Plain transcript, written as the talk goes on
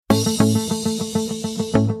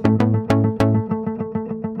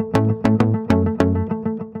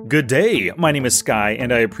Good day, my name is Sky,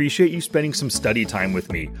 and I appreciate you spending some study time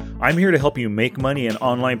with me. I'm here to help you make money in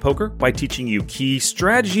online poker by teaching you key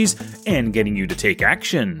strategies and getting you to take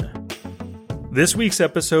action. This week's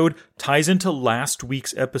episode ties into last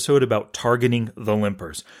week's episode about targeting the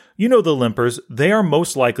limpers. You know the limpers, they are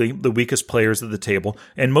most likely the weakest players at the table,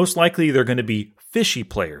 and most likely they're going to be fishy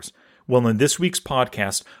players. Well, in this week's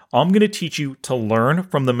podcast, I'm going to teach you to learn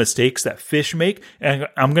from the mistakes that fish make, and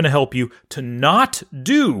I'm going to help you to not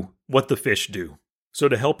do what the fish do. So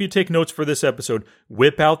to help you take notes for this episode,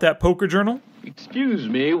 whip out that poker journal. Excuse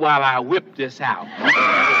me while I whip this out.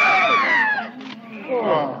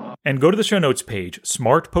 And go to the show notes page,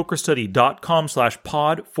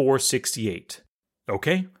 smartpokerstudy.com/pod468.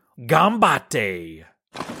 Okay? Gambate!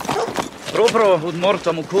 Propro ut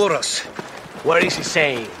mortem curas. What is he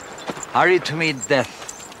saying? Hurry to meet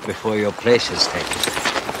death before your place is taken.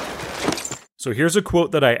 So here's a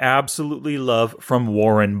quote that I absolutely love from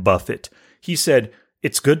Warren Buffett. He said,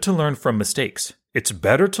 "It's good to learn from mistakes. It's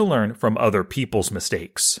better to learn from other people's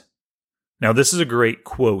mistakes." Now this is a great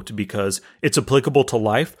quote because it's applicable to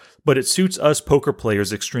life, but it suits us poker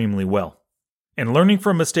players extremely well. And learning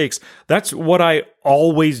from mistakes, that's what I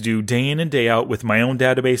always do day in and day out with my own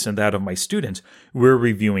database and that of my students. We're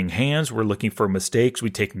reviewing hands, we're looking for mistakes, we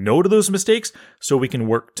take note of those mistakes so we can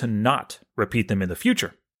work to not repeat them in the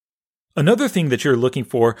future. Another thing that you're looking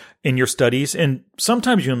for in your studies, and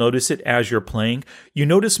sometimes you'll notice it as you're playing, you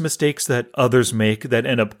notice mistakes that others make that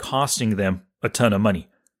end up costing them a ton of money.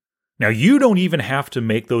 Now you don't even have to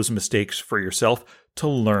make those mistakes for yourself to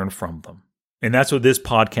learn from them. And that's what this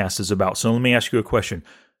podcast is about. So let me ask you a question.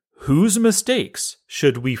 Whose mistakes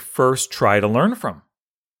should we first try to learn from?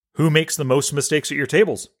 Who makes the most mistakes at your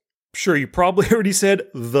tables? Sure, you probably already said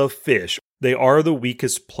the fish. They are the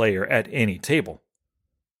weakest player at any table.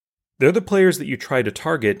 They're the players that you try to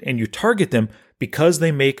target, and you target them because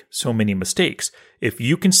they make so many mistakes. If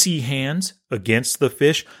you can see hands against the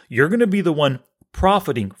fish, you're going to be the one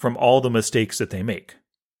profiting from all the mistakes that they make.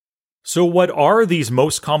 So what are these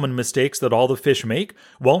most common mistakes that all the fish make?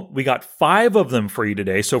 Well, we got 5 of them for you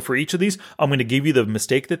today. So for each of these, I'm going to give you the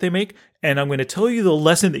mistake that they make, and I'm going to tell you the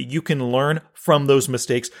lesson that you can learn from those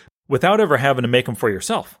mistakes without ever having to make them for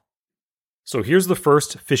yourself. So here's the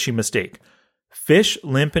first fishy mistake. Fish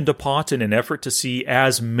limp into pots in an effort to see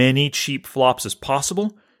as many cheap flops as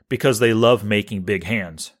possible because they love making big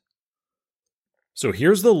hands. So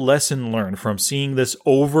here's the lesson learned from seeing this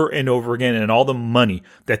over and over again and all the money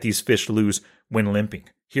that these fish lose when limping.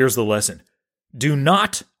 Here's the lesson. Do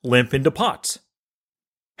not limp into pots.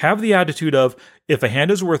 Have the attitude of, if a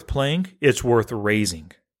hand is worth playing, it's worth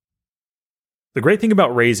raising. The great thing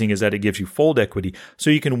about raising is that it gives you fold equity so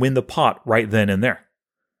you can win the pot right then and there.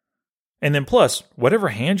 And then plus, whatever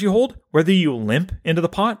hand you hold, whether you limp into the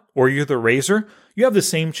pot or you're the raiser, you have the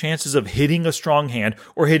same chances of hitting a strong hand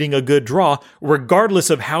or hitting a good draw,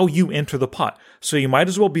 regardless of how you enter the pot. So you might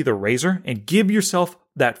as well be the raiser and give yourself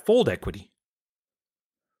that fold equity.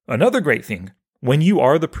 Another great thing, when you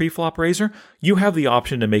are the pre-flop raiser, you have the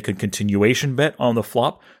option to make a continuation bet on the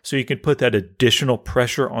flop, so you can put that additional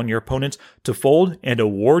pressure on your opponents to fold and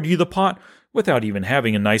award you the pot without even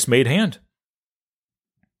having a nice made hand.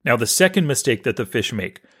 Now, the second mistake that the fish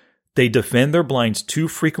make, they defend their blinds too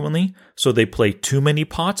frequently, so they play too many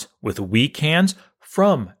pots with weak hands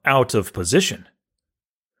from out of position.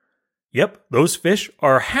 Yep, those fish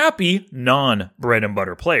are happy non-bread and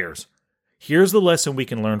butter players. Here's the lesson we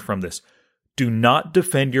can learn from this. Do not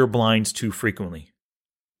defend your blinds too frequently.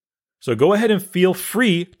 So go ahead and feel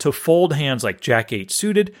free to fold hands like Jack-8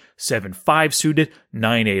 suited, 7-5 suited,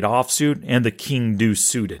 9-8 offsuit, and the King-Deuce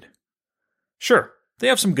suited. Sure. They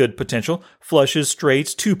have some good potential, flushes,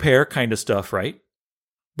 straights, 2-pair kind of stuff, right?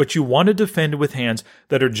 But you want to defend with hands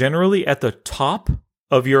that are generally at the top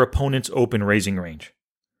of your opponent's open raising range.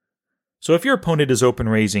 So if your opponent is open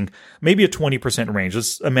raising, maybe a 20% range,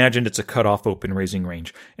 let's imagine it's a cutoff open raising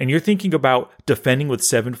range, and you're thinking about defending with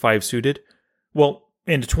 7-5 suited, well,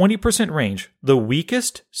 in a 20% range, the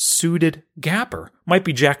weakest suited gapper might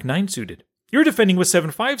be Jack-9 suited. You're defending with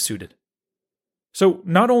 7-5 suited. So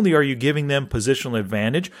not only are you giving them positional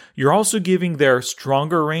advantage, you're also giving their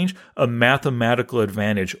stronger range a mathematical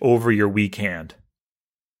advantage over your weak hand.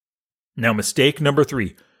 Now, mistake number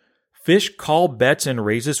 3. Fish call bets and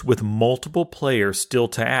raises with multiple players still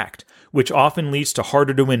to act, which often leads to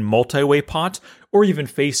harder to win multi-way pots or even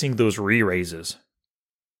facing those re-raises.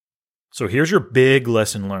 So here's your big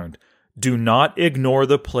lesson learned. Do not ignore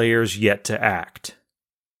the players yet to act.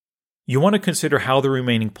 You want to consider how the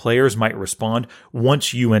remaining players might respond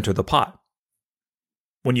once you enter the pot.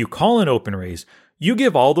 When you call an open raise, you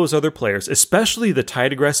give all those other players, especially the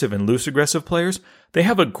tight aggressive and loose aggressive players, they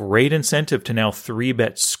have a great incentive to now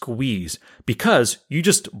 3-bet squeeze because you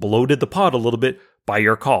just bloated the pot a little bit by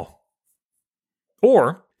your call.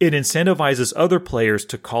 Or it incentivizes other players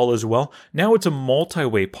to call as well. Now it's a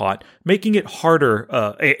multi-way pot, making it harder,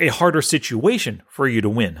 a harder situation for you to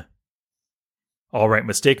win. All right,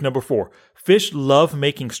 mistake number 4. Fish love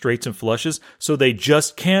making straights and flushes, so they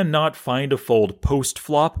just cannot find a fold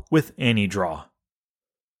post-flop with any draw.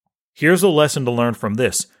 Here's a lesson to learn from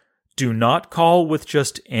this. Do not call with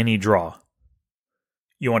just any draw.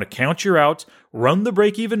 You want to count your outs, run the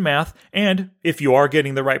break-even math, and if you are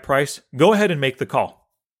getting the right price, go ahead and make the call.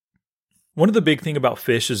 One of the big things about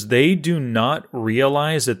Fish is they do not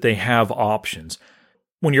realize that they have options.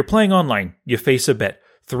 When you're playing online, you face a bet.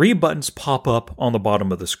 3 buttons pop up on the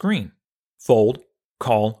bottom of the screen. Fold,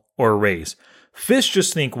 call, or raise. Fish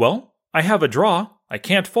just think, well, I have a draw, I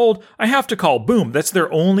can't fold, I have to call. Boom, that's their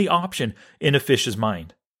only option in a fish's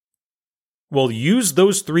mind. Well, use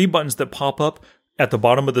those 3 buttons that pop up at the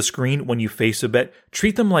bottom of the screen when you face a bet.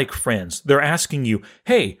 Treat them like friends. They're asking you,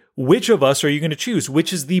 hey, which of us are you going to choose?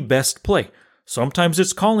 Which is the best play? Sometimes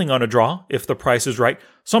it's calling on a draw if the price is right.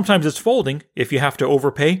 Sometimes it's folding if you have to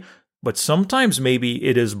overpay. But sometimes maybe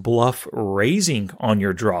it is bluff raising on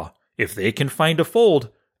your draw. If they can find a fold,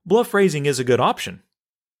 bluff raising is a good option.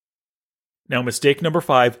 Now, mistake number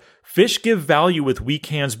 5, fish give value with weak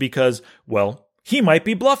hands because, well, he might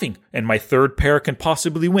be bluffing and my third pair can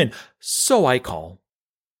possibly win, so I call.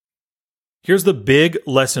 Here's the big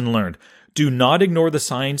lesson learned. Do not ignore the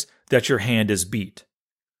signs that your hand is beat.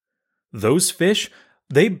 Those fish,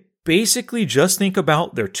 they basically just think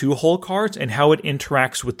about their 2-hole cards and how it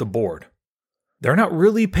interacts with the board. They're not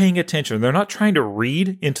really paying attention. They're not trying to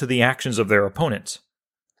read into the actions of their opponents.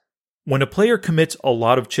 When a player commits a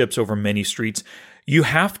lot of chips over many streets, you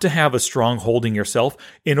have to have a strong holding yourself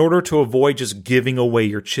in order to avoid just giving away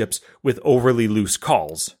your chips with overly loose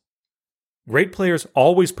calls. Great players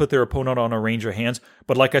always put their opponent on a range of hands,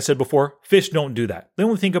 but like I said before, fish don't do that. They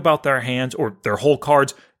only think about their hands or their whole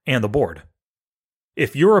cards and the board.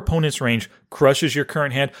 If your opponent's range crushes your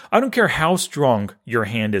current hand, I don't care how strong your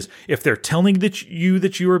hand is. If they're telling you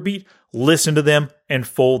that you are beat, listen to them and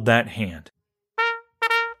fold that hand.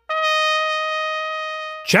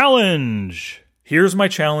 Challenge! Here's my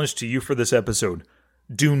challenge to you for this episode.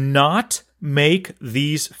 Do not make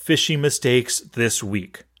these fishy mistakes this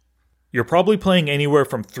week. You're probably playing anywhere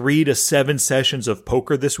from 3 to 7 sessions of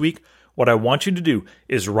poker this week. What I want you to do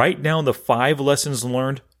is write down the 5 lessons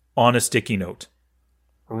learned on a sticky note.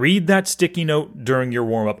 Read that sticky note during your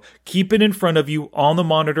warm-up. Keep it in front of you on the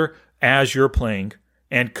monitor as you're playing,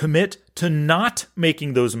 and commit to not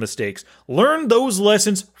making those mistakes. Learn those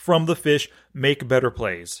lessons from the fish. Make better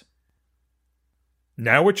plays.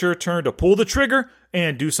 Now it's your turn to pull the trigger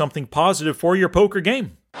and do something positive for your poker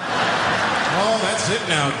game. Oh, that's it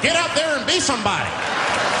now. Get out there and be somebody.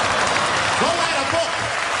 Go write a book.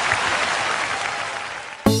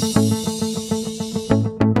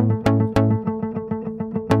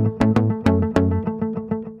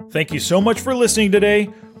 Thank you so much for listening today.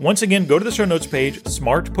 Once again, go to the show notes page,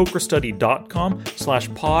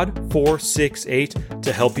 smartpokerstudy.com/pod468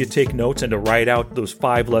 to help you take notes and to write out those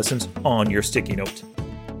 5 lessons on your sticky note.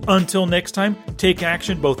 Until next time, take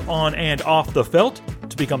action both on and off the felt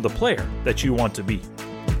to become the player that you want to be.